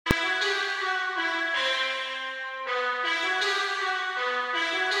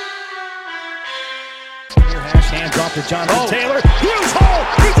off to Jonathan Taylor. Huge hole.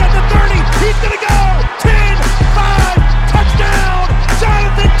 He's at the 30. He's going to go. 10, 5, touchdown.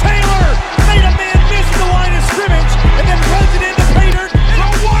 Jonathan Taylor made a man miss the line of scrimmage and then runs it into Pater. And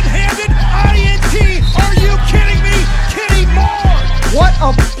a one-handed INT. Are you kidding me? Kenny Moore. What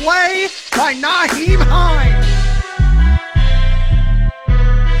a play by Nyheim Hines.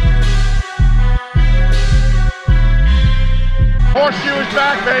 Horseshoe is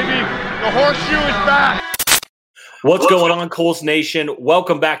back, baby. The horseshoe is back. What's going on, Colts Nation?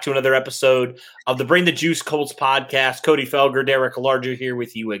 Welcome back to another episode of the Bring the Juice Colts podcast. Cody Felger, Derek Larger here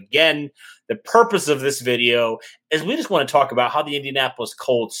with you again. The purpose of this video is we just want to talk about how the Indianapolis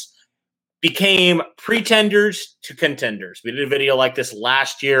Colts became pretenders to contenders. We did a video like this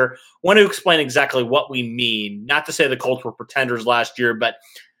last year. I want to explain exactly what we mean. Not to say the Colts were pretenders last year, but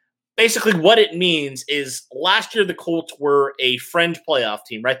basically what it means is last year the Colts were a fringe playoff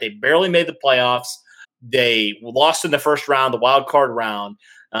team, right? They barely made the playoffs. They lost in the first round, the wild card round.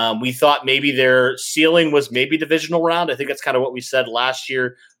 We thought maybe their ceiling was maybe divisional round. I think that's kind of what we said last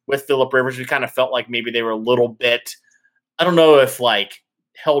year with Phillip Rivers. We kind of felt like maybe they were a little bit, I don't know if like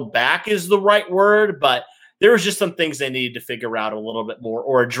held back is the right word, but there was just some things they needed to figure out a little bit more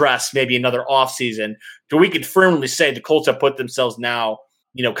or address maybe another offseason. So we could firmly say the Colts have put themselves now,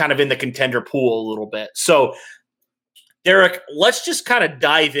 kind of in the contender pool a little bit. So, Derek, let's just kind of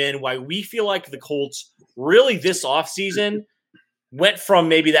dive in why we feel like the Colts really this offseason went from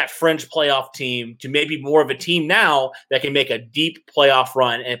maybe that fringe playoff team to maybe more of a team now that can make a deep playoff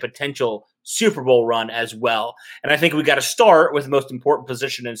run and potential Super Bowl run as well. And I think we got to start with the most important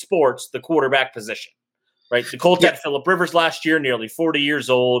position in sports, the quarterback position. Right, the Colts had Phillip Rivers last year, nearly 40 years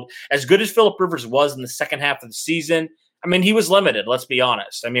old. As good as Phillip Rivers was in the second half of the season, I mean, he was limited, let's be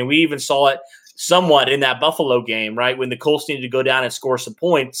honest. I mean, we even saw it somewhat in that Buffalo game, right? When the Colts needed to go down and score some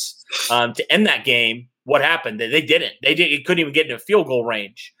points to end that game, what happened? They didn't. It couldn't even get into field goal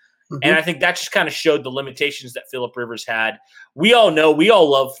range. Mm-hmm. And I think that just kind of showed the limitations that Phillip Rivers had. We all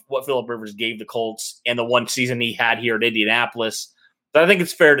love what Phillip Rivers gave the Colts and the one season he had here at Indianapolis. But I think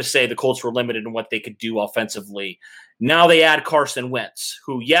it's fair to say the Colts were limited in what they could do offensively. Now they add Carson Wentz,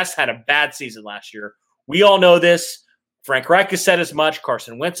 who, yes, had a bad season last year. We all know this. Frank Reich has said as much.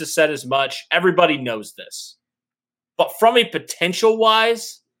 Carson Wentz has said as much. Everybody knows this. But from a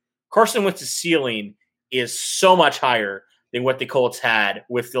potential-wise, Carson Wentz's ceiling is so much higher than what the Colts had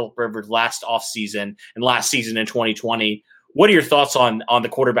with Phillip Rivers last offseason and last season in 2020. What are your thoughts on the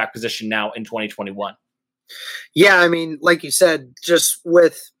quarterback position now in 2021? Yeah, I mean, like you said, just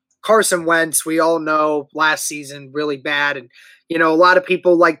with Carson Wentz, we all know last season really bad. And, a lot of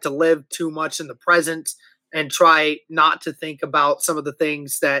people like to live too much in the present and try not to think about some of the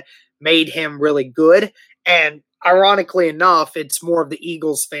things that made him really good. And ironically enough, it's more of the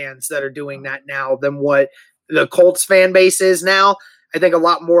Eagles fans that are doing that now than what the Colts fan base is now. I think a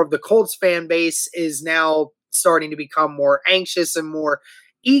lot more of the Colts fan base is now starting to become more anxious and more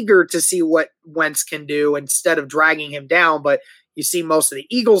eager to see what Wentz can do instead of dragging him down. But you see most of the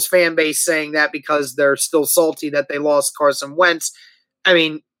Eagles fan base saying that because they're still salty that they lost Carson Wentz. I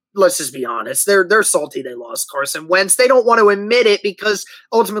mean, let's just be honest. They're salty they lost Carson Wentz. They don't want to admit it because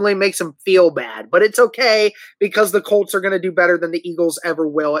ultimately it makes them feel bad. But it's okay because the Colts are going to do better than the Eagles ever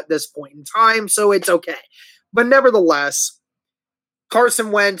will at this point in time. So it's okay. But nevertheless,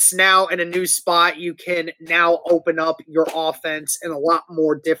 Carson Wentz now in a new spot. You can now open up your offense in a lot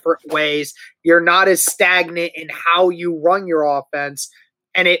more different ways. You're not as stagnant in how you run your offense.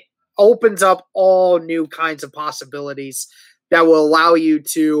 And it opens up all new kinds of possibilities that will allow you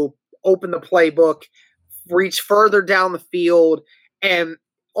to open the playbook, reach further down the field, and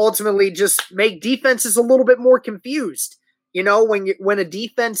ultimately just make defenses a little bit more confused. When a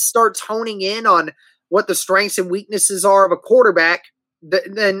defense starts honing in on what the strengths and weaknesses are of a quarterback,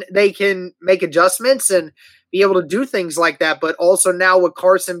 then they can make adjustments and be able to do things like that. But also now with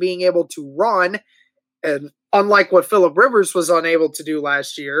Carson being able to run, and unlike what Phillip Rivers was unable to do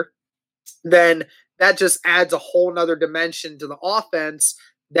last year, then that just adds a whole nother dimension to the offense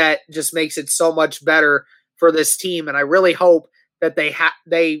that just makes it so much better for this team. And I really hope that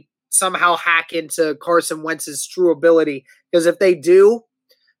they somehow hack into Carson Wentz's true ability, because if they do,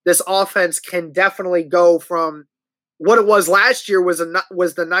 this offense can definitely go from what it was last year was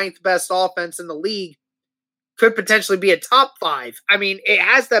the ninth best offense in the league, could potentially be a top 5. I mean, it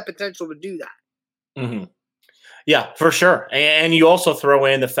has that potential to do that. Mm-hmm. Yeah, for sure. And you also throw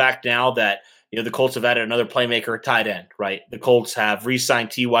in the fact now that the Colts have added another playmaker at tight end, right? The Colts have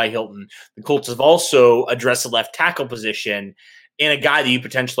re-signed T.Y. Hilton. The Colts have also addressed the left tackle position in a guy that you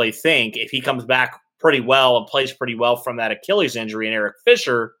potentially think, if he comes back pretty well and plays pretty well from that Achilles injury, and Eric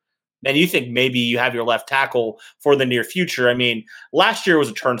Fisher, then you think maybe you have your left tackle for the near future. I mean, last year was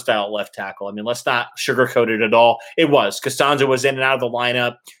a turnstile at left tackle. I mean, let's not sugarcoat it at all. It was. Castonzo was in and out of the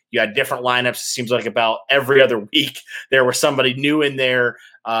lineup. You had different lineups. It seems like about every other week there was somebody new in there.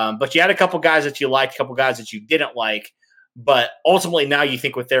 But you had a couple guys that you liked, a couple guys that you didn't like. But ultimately now you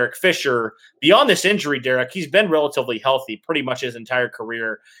think with Eric Fisher, beyond this injury, Derek, he's been relatively healthy pretty much his entire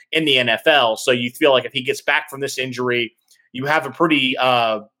career in the NFL. So you feel like if he gets back from this injury, you have a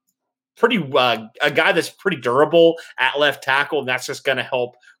a guy that's pretty durable at left tackle, and that's just going to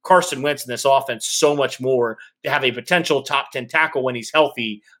help Carson Wentz in this offense so much more to have a potential top 10 tackle when he's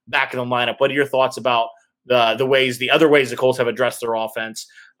healthy back in the lineup. What are your thoughts about the other ways the Colts have addressed their offense,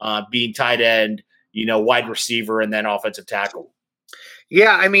 being tight end, wide receiver, and then offensive tackle?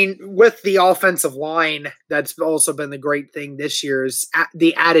 Yeah, I mean, with the offensive line, that's also been the great thing this year is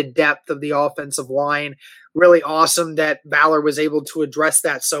the added depth of the offensive line. Really awesome that Valor was able to address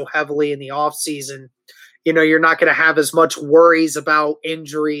that so heavily in the offseason. You're not going to have as much worries about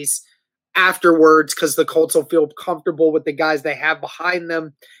injuries afterwards because the Colts will feel comfortable with the guys they have behind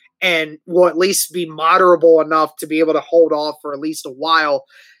them and will at least be moderable enough to be able to hold off for at least a while.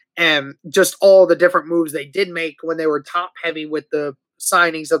 And just all the different moves they did make when they were top heavy with the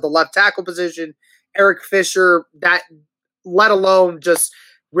signings of the left tackle position, Eric Fisher, that let alone just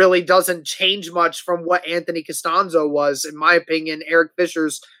really doesn't change much from what Anthony Castonzo was. In my opinion, Eric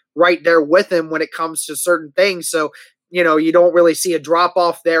Fisher's right there with him when it comes to certain things. So, you don't really see a drop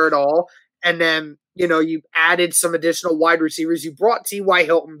off there at all. And then, you added some additional wide receivers. You brought T.Y.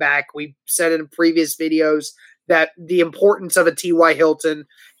 Hilton back. We said in previous videos that the importance of a T.Y. Hilton.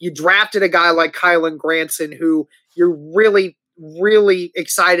 You drafted a guy like Kylen Granson, who you're really, really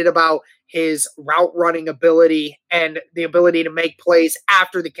excited about his route running ability and the ability to make plays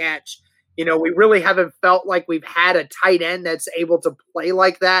after the catch. We really haven't felt like we've had a tight end that's able to play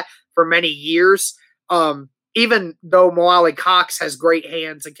like that for many years. Even though Mo Alie-Cox has great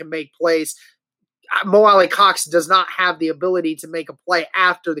hands and can make plays, Mo Alie-Cox does not have the ability to make a play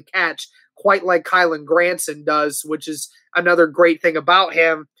after the catch quite like Kylen Granson does, which is another great thing about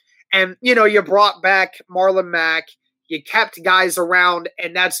him. And, you brought back Marlon Mack. You kept guys around,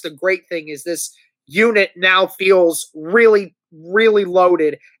 and that's the great thing is this unit now feels really, really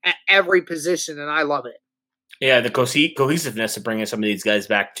loaded at every position, and I love it. Yeah, the cohesiveness of bringing some of these guys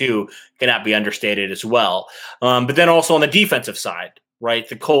back, too, cannot be understated as well. But then also on the defensive side, right,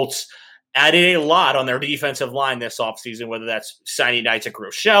 the Colts added a lot on their defensive line this offseason, whether that's signing Isaac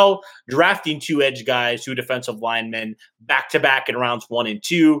Rochelle, drafting 2 edge guys, 2 defensive linemen, back-to-back in rounds 1 and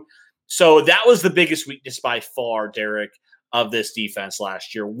 2. So that was the biggest weakness by far, Derek, of this defense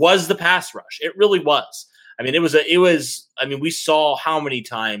last year, was the pass rush. It really was. I mean, we saw how many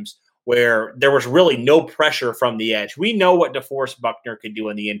times where there was really no pressure from the edge. We know what DeForest Buckner could do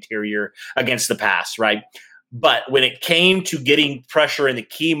in the interior against the pass, right? But when it came to getting pressure in the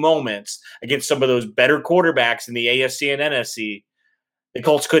key moments against some of those better quarterbacks in the AFC and NFC, the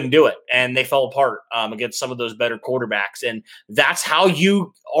Colts couldn't do it, and they fell apart against some of those better quarterbacks. And that's how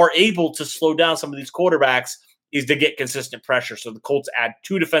you are able to slow down some of these quarterbacks, is to get consistent pressure. So the Colts add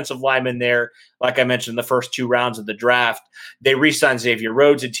 2 defensive linemen there, like I mentioned, in the first 2 rounds of the draft. They re-signed Xavier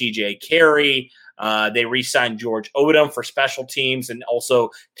Rhodes and TJ Carey. They re-signed George Odom for special teams and also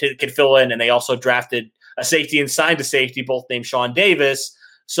could fill in, and they also drafted a safety and signed a safety, both named Sean Davis.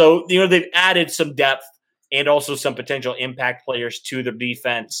 So, they've added some depth and also some potential impact players to their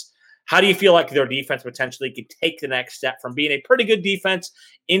defense. How do you feel like their defense potentially could take the next step from being a pretty good defense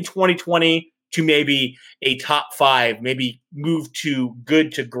in 2020 to maybe a top 5, maybe move to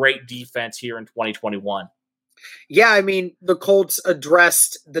good to great defense here in 2021? Yeah, I mean, the Colts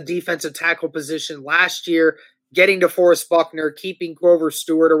addressed the defensive tackle position last year, getting DeForest Buckner, keeping Grover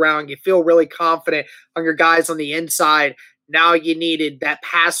Stewart around. You feel really confident on your guys on the inside. Now you needed that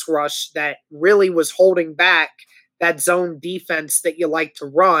pass rush that really was holding back that zone defense that you like to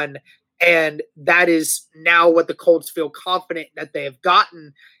run. And that is now what the Colts feel confident that they have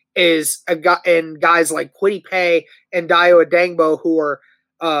gotten is and guys like Kwity Paye and Dayo Odeyingbo, who are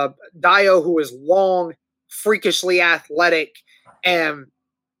Dayo, who is long, freakishly athletic, and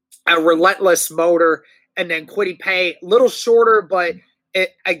a relentless motor. And then Kwity Paye, a little shorter, but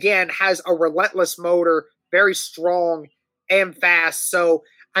it, again, has a relentless motor, very strong and fast. So,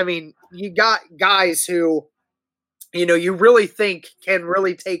 I mean, you got guys who, you really think can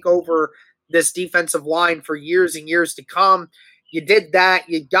really take over this defensive line for years and years to come. You did that.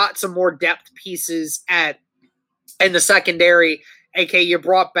 You got some more depth pieces in the secondary. AK, you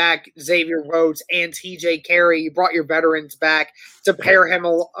brought back Xavier Rhodes and TJ Carey. You brought your veterans back to pair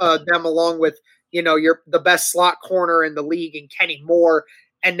them along with, the best slot corner in the league and Kenny Moore.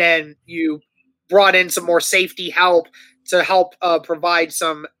 and then you brought in some more safety help to help provide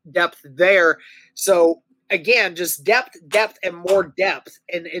some depth there. So again, just depth, and more depth.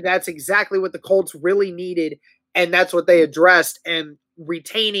 And that's exactly what the Colts really needed. And that's what they addressed. And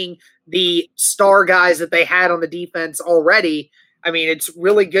retaining the star guys that they had on the defense already. I mean, it's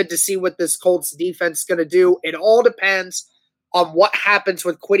really good to see what this Colts defense is going to do. It all depends on what happens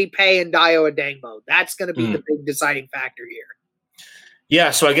with Kwity Paye and Dayo Adangbo. That's going to be the big deciding factor here.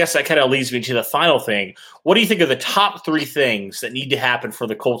 Yeah, so I guess that kind of leads me to the final thing. What do you think are the top 3 things that need to happen for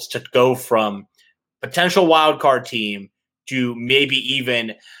the Colts to go from potential wildcard team to maybe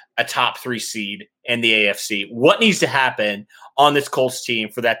even a top 3 seed in the AFC? What needs to happen on this Colts team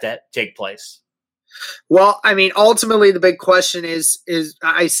for that to take place? Well, I mean, ultimately the big question is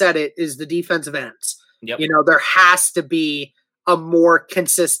I said it, is the defensive ends. Yep. You know, there has to be a more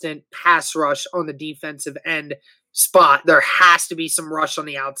consistent pass rush on the defensive end spot. There has to be some rush on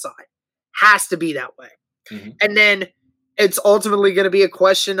the outside. Has to be that way. Mm-hmm. And then it's ultimately going to be a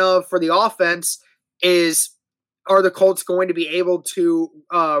question of, for the offense, are the Colts going to be able to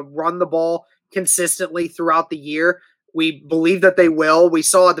run the ball consistently throughout the year? We believe that they will. We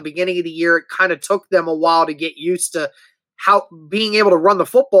saw at the beginning of the year, it kind of took them a while to get used to how being able to run the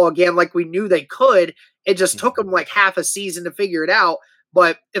football again like we knew they could. It just took them like half a season to figure it out.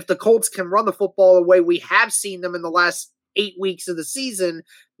 But if the Colts can run the football the way we have seen them in the last 8 weeks of the season,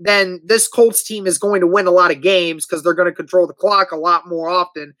 then this Colts team is going to win a lot of games because they're going to control the clock a lot more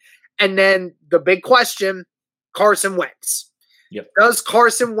often. And then the big question, Carson Wentz. Yep. Does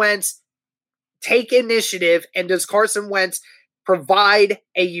Carson Wentz take initiative, and does Carson Wentz provide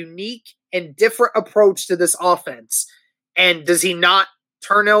a unique and different approach to this offense? And does he not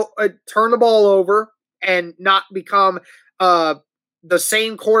turn the ball over and not become the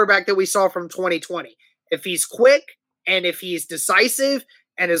same quarterback that we saw from 2020? If he's quick and if he's decisive,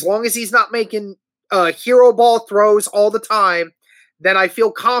 and as long as he's not making hero ball throws all the time, then I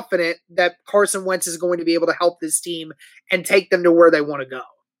feel confident that Carson Wentz is going to be able to help this team and take them to where they want to go.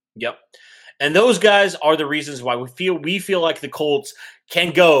 Yep. And those guys are the reasons why we feel like the Colts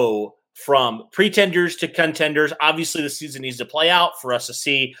can go from pretenders to contenders. Obviously, the season needs to play out for us to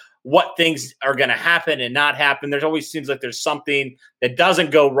see what things are going to happen and not happen. There's always seems like there's something that doesn't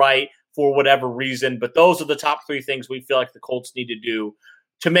go right for whatever reason. But those are the top 3 things we feel like the Colts need to do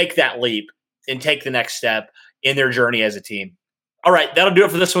to make that leap and take the next step in their journey as a team. All right, that'll do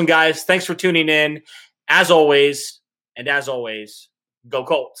it for this one, guys. Thanks for tuning in. As always, go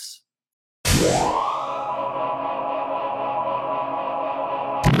Colts.